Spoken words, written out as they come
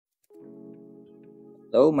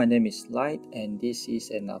Hello, my name is Light and this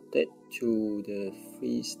is an update to the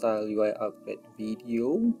Freestyle UI upgrade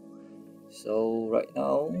video. So right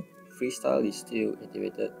now, Freestyle is still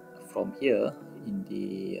activated from here in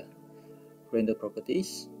the render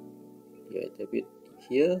properties. You activate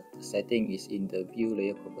here, the setting is in the view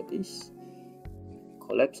layer properties.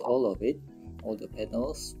 Collapse all of it, all the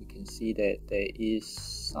panels. We can see that there is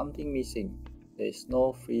something missing. There is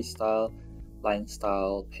no Freestyle line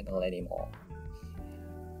style panel anymore.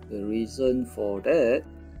 The reason for that,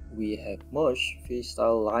 we have merged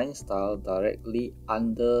Freestyle line style directly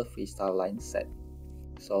under Freestyle line set.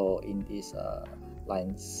 So in this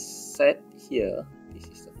line set here, this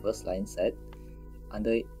is the first line set.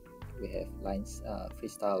 Under it, we have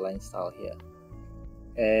Freestyle line style here,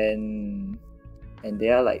 and they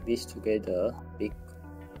are like this together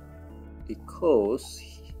because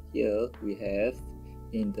here we have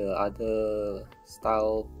in the other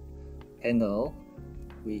style panel,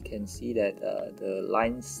 we can see that the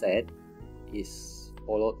line set is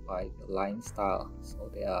followed by the line style,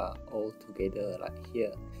 so they are all together right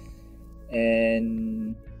here,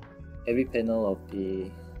 and every panel of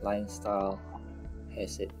the line style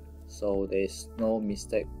has it, so there's no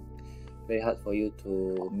mistake. Very hard for you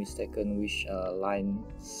to mistaken which line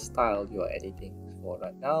style you are editing. For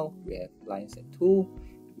right now, we have line set 2,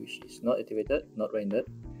 which is not activated, not rendered.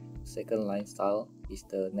 Second line style is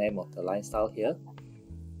the name of the line style here.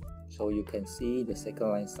 So you can see the second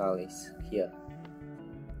line style is here.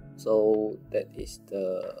 So that is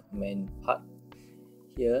the main part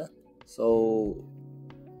here. So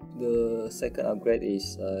the second upgrade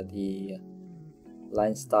is the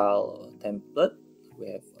line style template. We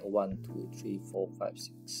have 1, 2, 3, 4, 5,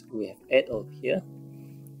 6. We have 8 of here.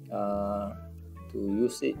 To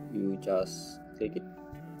use it, you just click it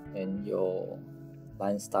and your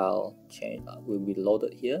line style change will be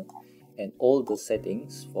loaded here. And all the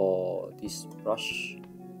settings for this brush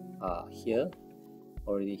are here,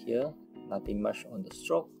 already here. Nothing much on the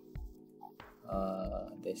stroke.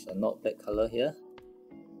 There's a not black color here.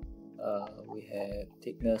 We have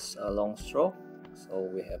thickness along stroke,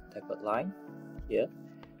 so we have tapered line here.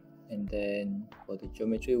 And then for the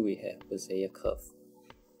geometry, we have Bezier curve.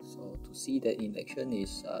 So to see that in action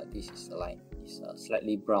is this is the line. It's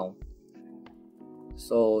slightly brown.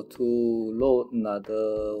 So to load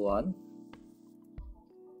another one,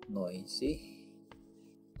 noisy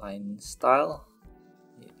line style,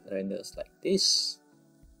 it renders like this.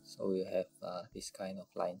 So we have this kind of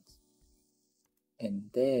lines. And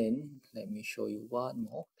then let me show you one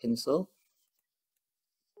more pencil.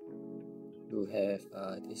 You have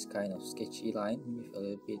this kind of sketchy line with a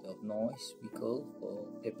little bit of noise wiggle for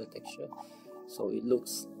paper texture. So it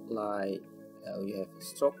looks like we have a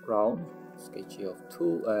stroke round sketchy of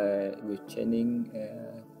 2 with chaining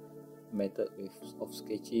method of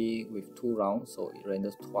sketchy with 2 rounds, so it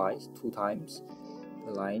renders two times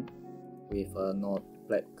the line with a not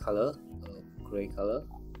black color, gray color.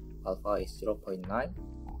 Alpha is 0.9.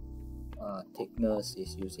 Thickness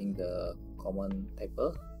is using the common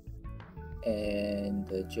taper, and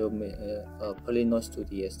the Poly Noise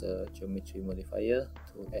 2D as the geometry modifier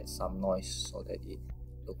to add some noise so that it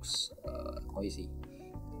looks noisy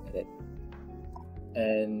like that.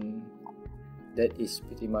 And that is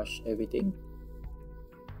pretty much everything.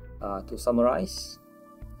 To summarize,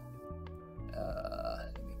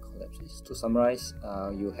 let me collapse this. To summarize,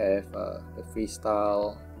 you have the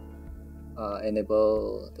freestyle,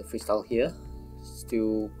 enable the freestyle here,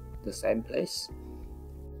 still the same place,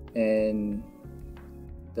 and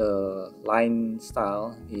the line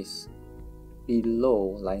style is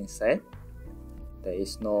below line set. There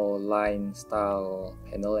is no line style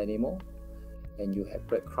panel anymore, and you have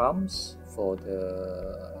breadcrumbs for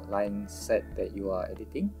the line set that you are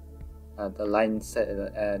editing, the line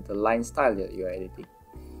style that you are editing,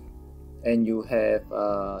 and you have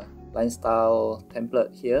line style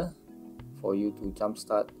template here for you to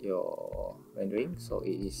jumpstart your rendering. So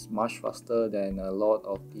it is much faster than a lot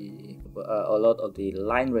of the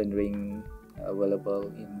line rendering available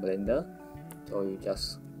in Blender. So you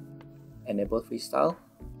just enable freestyle,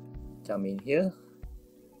 jump in here.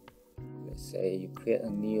 Let's say you create a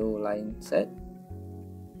new line set,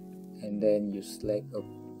 and then you select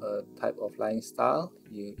a type of line style.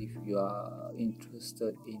 If you are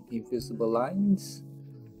interested in invisible lines,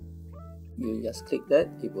 you just click that,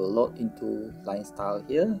 it will load into line style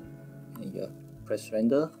here, and you press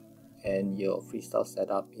render, and your freestyle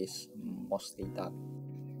setup is mostly done.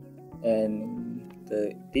 And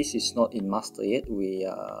this is not in master yet. We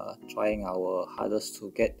are trying our hardest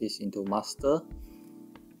to get this into master.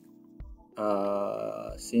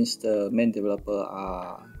 Since the main developer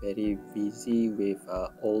are very busy with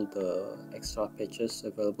all the extra patches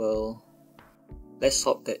available. Let's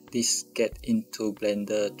hope that this get into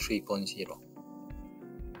Blender 3.0.